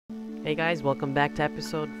Hey guys, welcome back to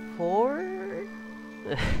episode 4.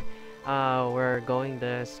 We're going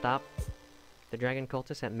to stop the dragon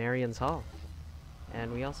cultist at Marion's Hall.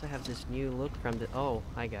 And we also have this new look from the— oh,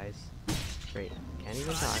 hi guys. Great, can't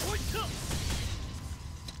even talk.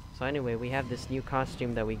 So anyway, we have this new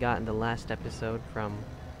costume that we got in the last episode from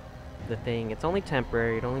the thing. It's only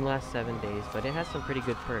temporary, it only lasts 7 days, but it has some pretty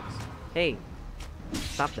good perks. Hey,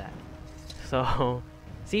 stop that. So,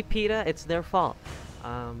 see PETA, it's their fault.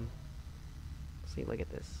 See, look at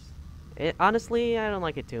this. Honestly, I don't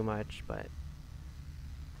like it too much, but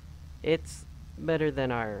it's better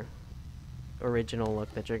than our original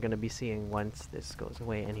look that you're gonna be seeing once this goes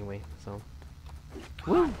away anyway, so.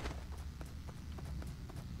 Woo!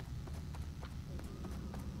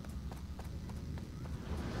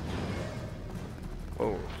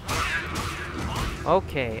 Whoa.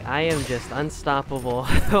 Okay, I am just unstoppable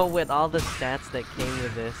with all the stats that came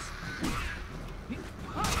with this.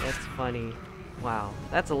 That's funny. Wow,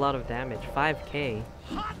 that's a lot of damage. 5k.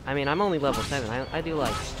 I mean, I'm only level 7. I do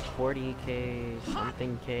like 40k,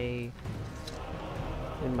 something k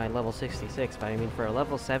in my level 66, but I mean, for a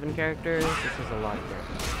level 7 character, this is a lot of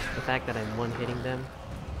damage. The fact that I'm one-hitting them.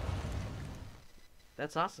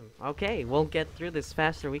 That's awesome. Okay, we'll get through this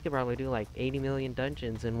faster. We could probably do like 80 million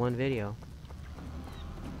dungeons in one video.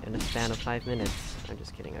 In a span of 5 minutes. I'm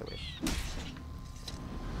just kidding, I wish.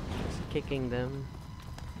 Just kicking them.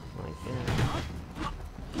 Like that.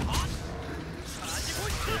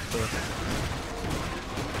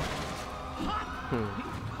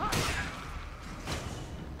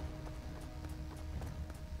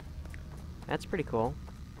 That's pretty cool.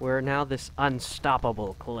 We're now this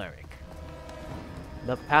unstoppable cleric.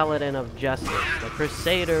 The paladin of justice. The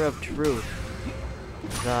crusader of truth.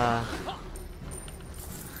 The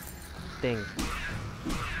thing.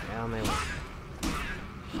 Get out of my way.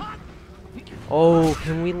 Oh,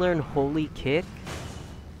 can we learn Holy Kick?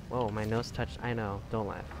 Whoa, my nose touched. I know, don't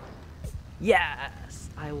laugh. Yes!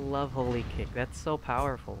 I love Holy Kick. That's so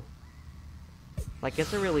powerful. Like,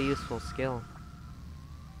 it's a really useful skill.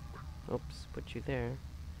 Oops, put you there.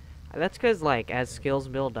 That's because, like, as skills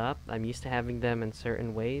build up, I'm used to having them in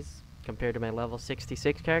certain ways compared to my level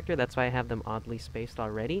 66 character. That's why I have them oddly spaced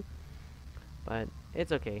already. But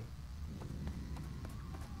it's okay.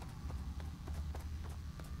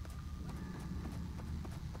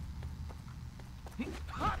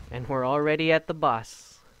 And we're already at the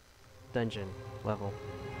boss dungeon level.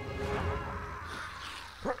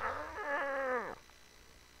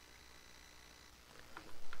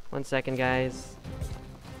 One second, guys.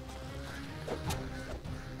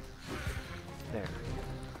 There.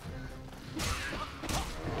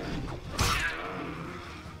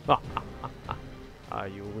 Are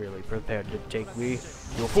you really prepared to take me,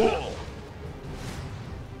 you fool?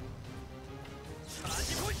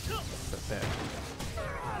 Prepared.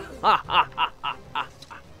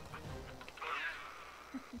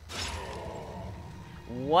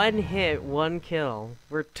 One hit, one kill.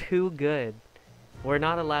 We're too good. We're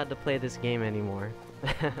not allowed to play this game anymore.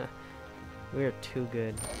 We're too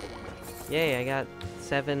good. Yay, I got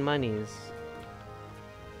 7 monies.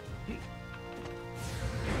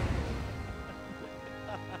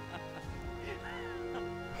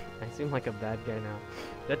 I seem like a bad guy now.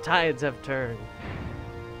 The tides have turned.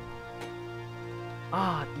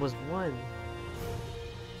 Ah, it was 1.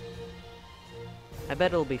 I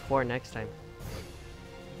bet it'll be 4 next time.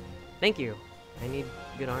 Thank you. I need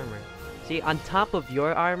good armor. See, on top of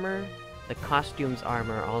your armor, the costume's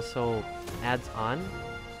armor also adds on.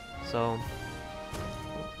 So,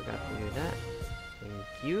 oh, forgot to do that.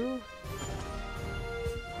 Thank you.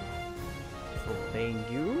 Oh, thank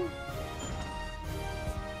you.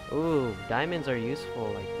 Ooh, diamonds are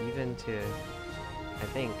useful, like, even to... I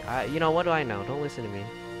think. You know, what do I know? Don't listen to me.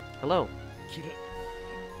 Hello.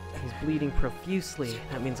 He's bleeding profusely.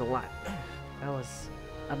 That means a lot. That was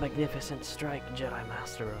a magnificent strike,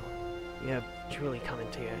 JediMasterOW. You have truly come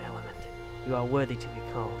into your element. You are worthy to be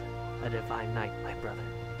called a divine knight, my brother.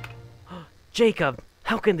 Jacob!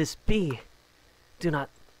 How can this be? Do not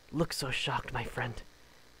look so shocked, my friend.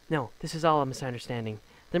 No, this is all a misunderstanding.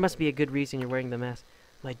 There must be a good reason you're wearing the mask.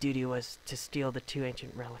 My duty was to steal the 2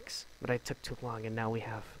 ancient relics, but I took too long, and now we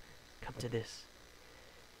have come to this.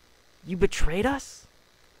 You betrayed us?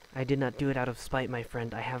 I did not do it out of spite, my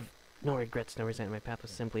friend. I have no regrets, no resentment. My path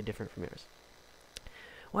was simply different from yours.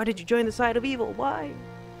 Why did you join the side of evil? Why?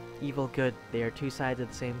 Evil, good. They are 2 sides of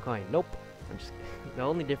the same coin. Nope. I'm just kidding. The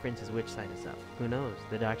only difference is which side is up. Who knows?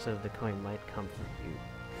 The dark side of the coin might come from you.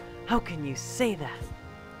 How can you say that?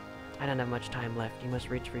 I don't have much time left. You must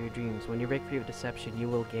reach for your dreams. When you break free of deception, you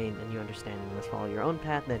will gain a new understanding. You must follow your own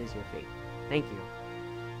path. That is your fate. Thank you.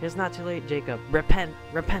 It's not too late, Jacob. Repent!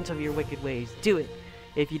 Repent of your wicked ways. Do it!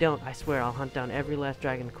 If you don't, I swear I'll hunt down every last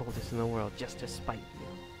dragon cultist in the world just to spite you.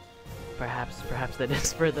 Perhaps that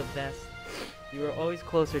is for the best. You were always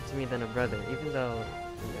closer to me than a brother, even though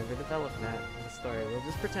we never developed that in the story. We'll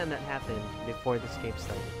just pretend that happened before the escape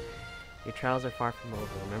started. Your trials are far from over.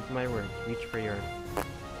 Remember my words. Reach for your...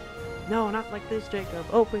 No, not like this, Jacob.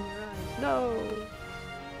 Open your eyes. No!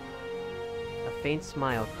 A faint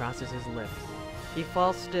smile crosses his lips. He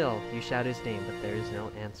falls still. You shout his name, but there is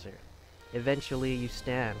no answer. Eventually, you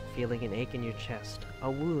stand, feeling an ache in your chest, a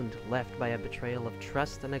wound left by a betrayal of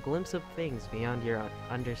trust and a glimpse of things beyond your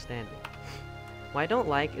understanding. What I don't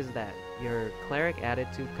like is that your cleric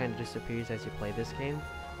attitude kind of disappears as you play this game,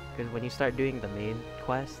 because when you start doing the main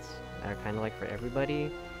quests that are kind of like for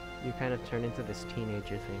everybody, you kind of turn into this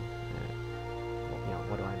teenager thing. Well, you know,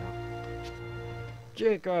 what do I know?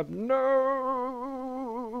 Jacob, no!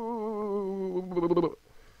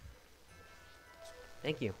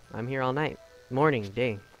 Thank you. I'm here all night. Morning,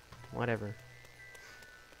 day, whatever.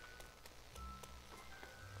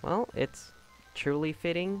 Well, it's truly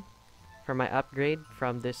fitting for my upgrade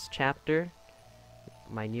from this chapter.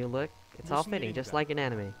 My new look. It's all fitting, just like an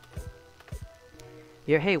anime.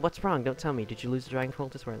 Here, hey, what's wrong? Don't tell me. Did you lose the dragon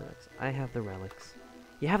cultist? Where are the relics? I have the relics.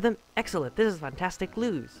 You have them? Excellent. This is fantastic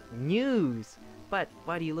news. But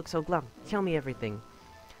why do you look so glum? Tell me everything.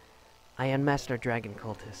 I unmasked our dragon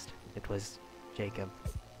cultist. It was Jacob.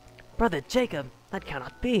 Brother Jacob! That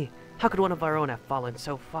cannot be! How could one of our own have fallen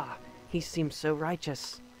so far? He seems so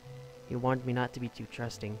righteous. He warned me not to be too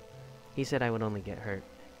trusting. He said I would only get hurt.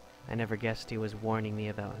 I never guessed he was warning me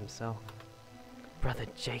about himself. Brother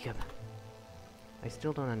Jacob. I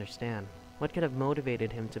still don't understand. What could have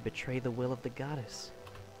motivated him to betray the will of the goddess?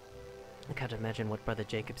 I can't imagine what Brother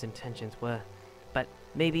Jacob's intentions were. But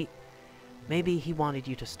maybe he wanted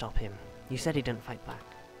you to stop him. You said he didn't fight back.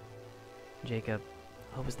 Jacob,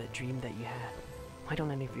 what was that dream that you had? Why don't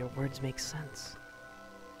any of your words make sense?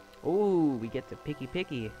 Ooh, we get to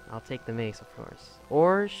picky. I'll take the mace, of course.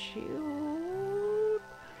 Or shield?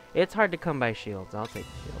 It's hard to come by shields. I'll take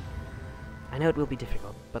the shield. I know it will be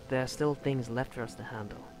difficult, but there are still things left for us to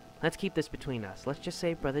handle. Let's keep this between us. Let's just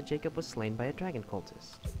say Brother Jacob was slain by a dragon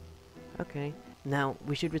cultist. Okay. Now,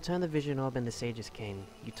 we should return the vision orb and the sage's cane.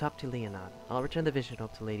 You talk to Leonard. I'll return the vision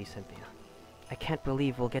orb to Lady Cynthia. I can't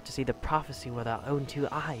believe we'll get to see the prophecy with our own two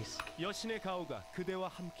eyes. Yoshine Kaoga,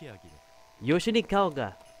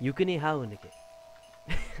 yukuni haunike.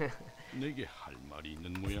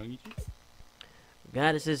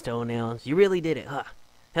 Goddess's toenails. You really did it, huh?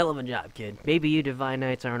 Hell of a job, kid. Maybe you divine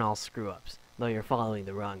knights aren't all screw-ups, though you're following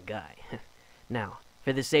the wrong guy. Now,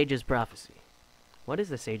 for the sage's prophecy. What is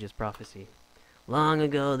the sage's prophecy? Long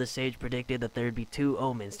ago, the sage predicted that there would be two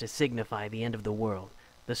omens to signify the end of the world.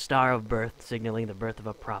 The star of birth signaling the birth of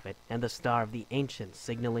a prophet, and the star of the ancients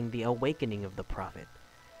signaling the awakening of the prophet.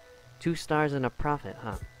 Two stars and a prophet,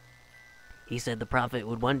 huh? He said the prophet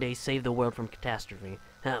would one day save the world from catastrophe.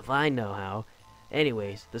 If I know how.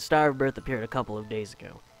 Anyways, the star of birth appeared a couple of days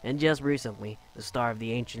ago, and just recently, the star of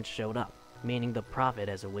the ancients showed up, meaning the prophet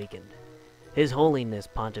has awakened. His Holiness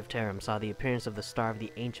Pontiff Tarim saw the appearance of the star of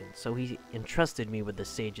the ancients, so he entrusted me with the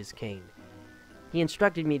sage's cane. He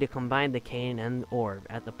instructed me to combine the cane and orb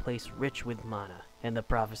at the place rich with mana, and the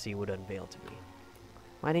prophecy would unveil to me.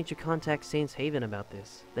 Why didn't you contact Saint's Haven about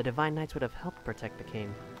this? The Divine Knights would have helped protect the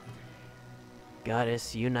cane.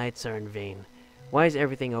 Goddess, you knights are in vain. Why is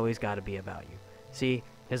everything always gotta be about you? See,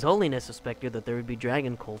 His Holiness suspected that there would be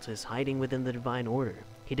dragon cultists hiding within the Divine Order.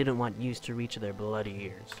 He didn't want news to reach their bloody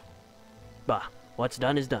ears. Bah, what's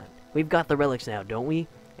done is done. We've got the relics now, don't we?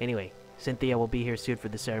 Anyway, Cynthia will be here soon for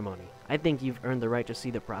the ceremony. I think you've earned the right to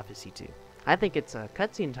see the prophecy too. I think it's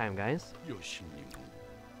cutscene time, guys.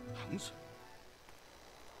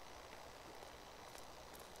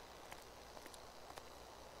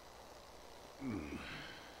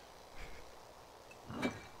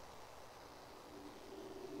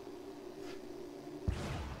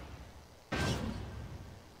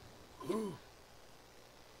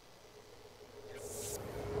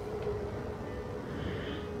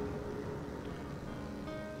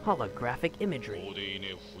 Holographic imagery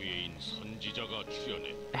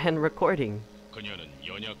and recording. 그녀는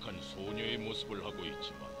연약한 소녀의 모습을 하고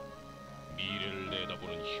있지만 미래를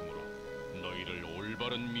내다보는 힘으로 너희를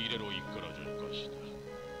올바른 미래로 이끌어줄 것이다.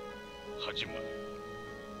 하지만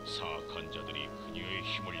사악한 자들이 그녀의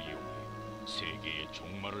힘을 이용해 세계의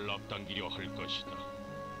종말을 앞당기려 할 것이다.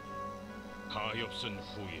 가엾은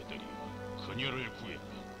후예들이여, 그녀를 구해라.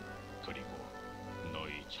 그리고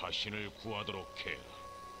너희 자신을 구하도록 해라.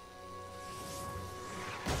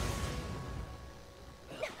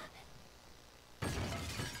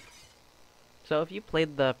 So if you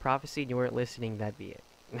played the Prophecy and you weren't listening, that'd be it.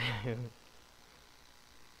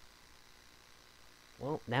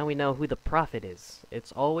 Well, now we know who the prophet is.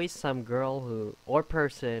 It's always some girl who, or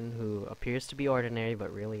person who appears to be ordinary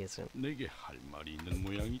but really isn't. 내게 할 말이 있는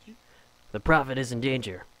모양이지? The prophet is in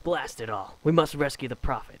danger. Blast it all. We must rescue the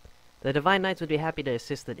prophet. The Divine Knights would be happy to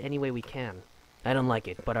assist in any way we can. I don't like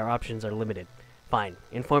it, but our options are limited. Fine.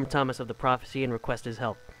 Inform Thomas of the prophecy and request his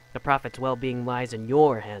help. The prophet's well-being lies in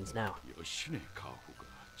your hands now. 여신의 가호가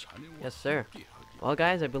자네와 Yes, sir. 함께하길. Well,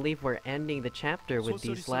 guys, I believe we're ending the chapter with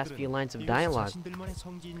these last few lines of dialogue.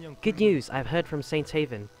 Good news, I've heard from Saint's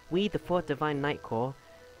Haven. We, the 4th Divine Knight Corps,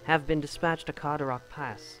 have been dispatched to Carderock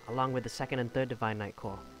Pass, along with the 2nd and 3rd Divine Knight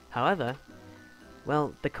Corps. However,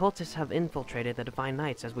 well, the cultists have infiltrated the Divine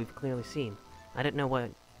Knights, as we've clearly seen. I don't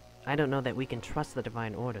know that we can trust the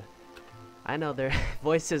Divine Order. I know their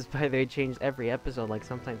voices, by the way, change every episode, like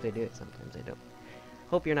sometimes they do it, sometimes they don't.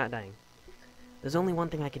 Hope you're not dying. There's only one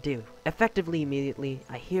thing I could do. Effectively, immediately,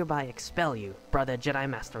 I hereby expel you, Brother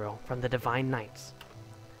JediMasterOW, from the Divine Knights.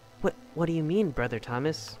 What do you mean, Brother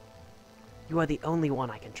Thomas? You are the only one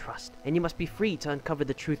I can trust, and you must be free to uncover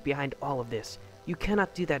the truth behind all of this. You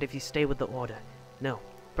cannot do that if you stay with the Order. No,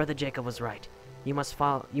 Brother Jacob was right. You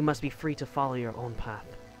must be free to follow your own path.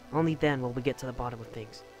 Only then will we get to the bottom of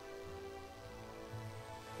things.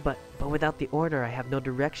 But without the Order, I have no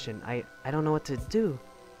direction. I don't know what to do.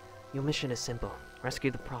 Your mission is simple.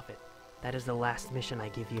 Rescue the Prophet. That is the last mission I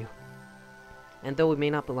give you. And though we may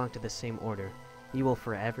not belong to the same order, you will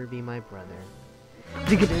forever be my brother.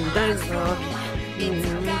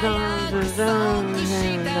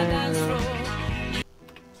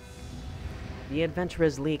 The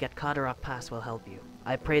Adventurers League at Carderock Pass will help you.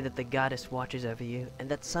 I pray that the goddess watches over you, and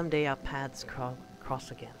that someday our paths shall cross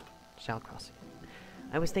again.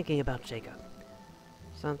 I was thinking about Jacob.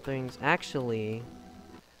 Something's actually...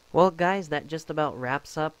 Well, guys, that just about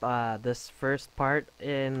wraps up this first part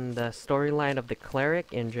in the storyline of the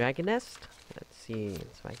Cleric in Dragon Nest. Let's see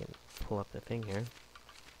if I can pull up the thing here.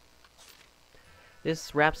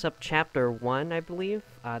 This wraps up chapter 1, I believe.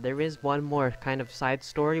 There is one more kind of side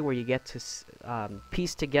story where you get to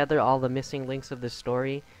piece together all the missing links of the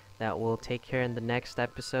story that we'll take care in the next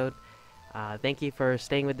episode. Thank you for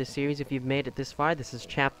staying with the series. If you've made it this far, this is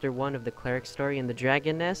chapter 1 of the Cleric story in the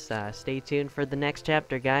Dragon Nest. Stay tuned for the next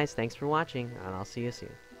chapter, guys. Thanks for watching, and I'll see you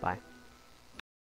soon. Bye.